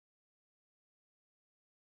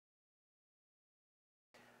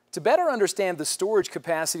To better understand the storage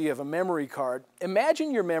capacity of a memory card,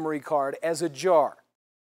 imagine your memory card as a jar.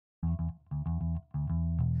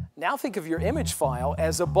 Now think of your image file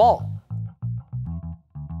as a ball.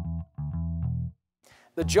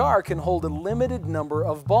 The jar can hold a limited number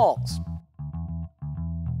of balls.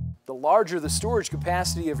 The larger the storage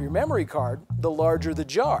capacity of your memory card, the larger the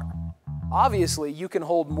jar. Obviously, you can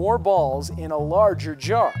hold more balls in a larger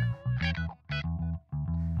jar.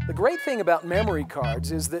 The great thing about memory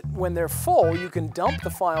cards is that when they're full, you can dump the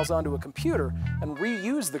files onto a computer and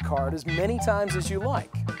reuse the card as many times as you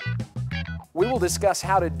like. We will discuss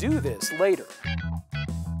how to do this later.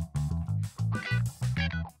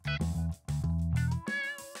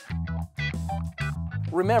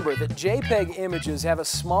 Remember that JPEG images have a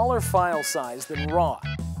smaller file size than RAW.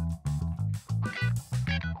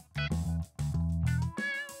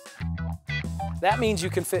 That means you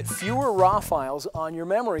can fit fewer RAW files on your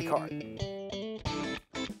memory card.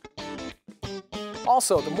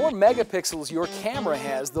 Also, the more megapixels your camera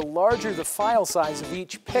has, the larger the file size of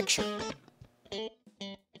each picture.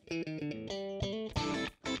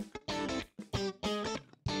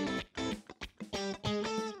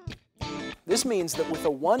 This means that with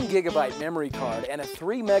a 1 GB memory card and a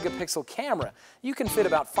 3 megapixel camera, you can fit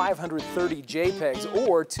about 530 JPEGs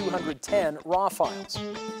or 210 RAW files.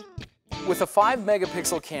 With a 5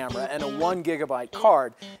 megapixel camera and a 1 GB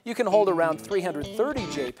card, you can hold around 330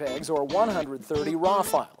 JPEGs or 130 RAW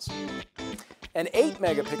files. An 8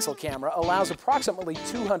 megapixel camera allows approximately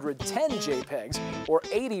 210 JPEGs or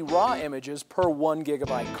 80 RAW images per 1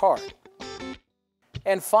 GB card.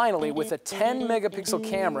 And finally, with a 10 megapixel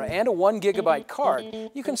camera and a 1 GB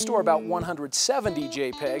card, you can store about 170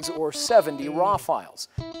 JPEGs or 70 RAW files.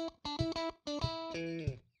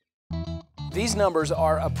 These numbers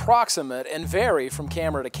are approximate and vary from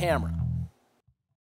camera to camera.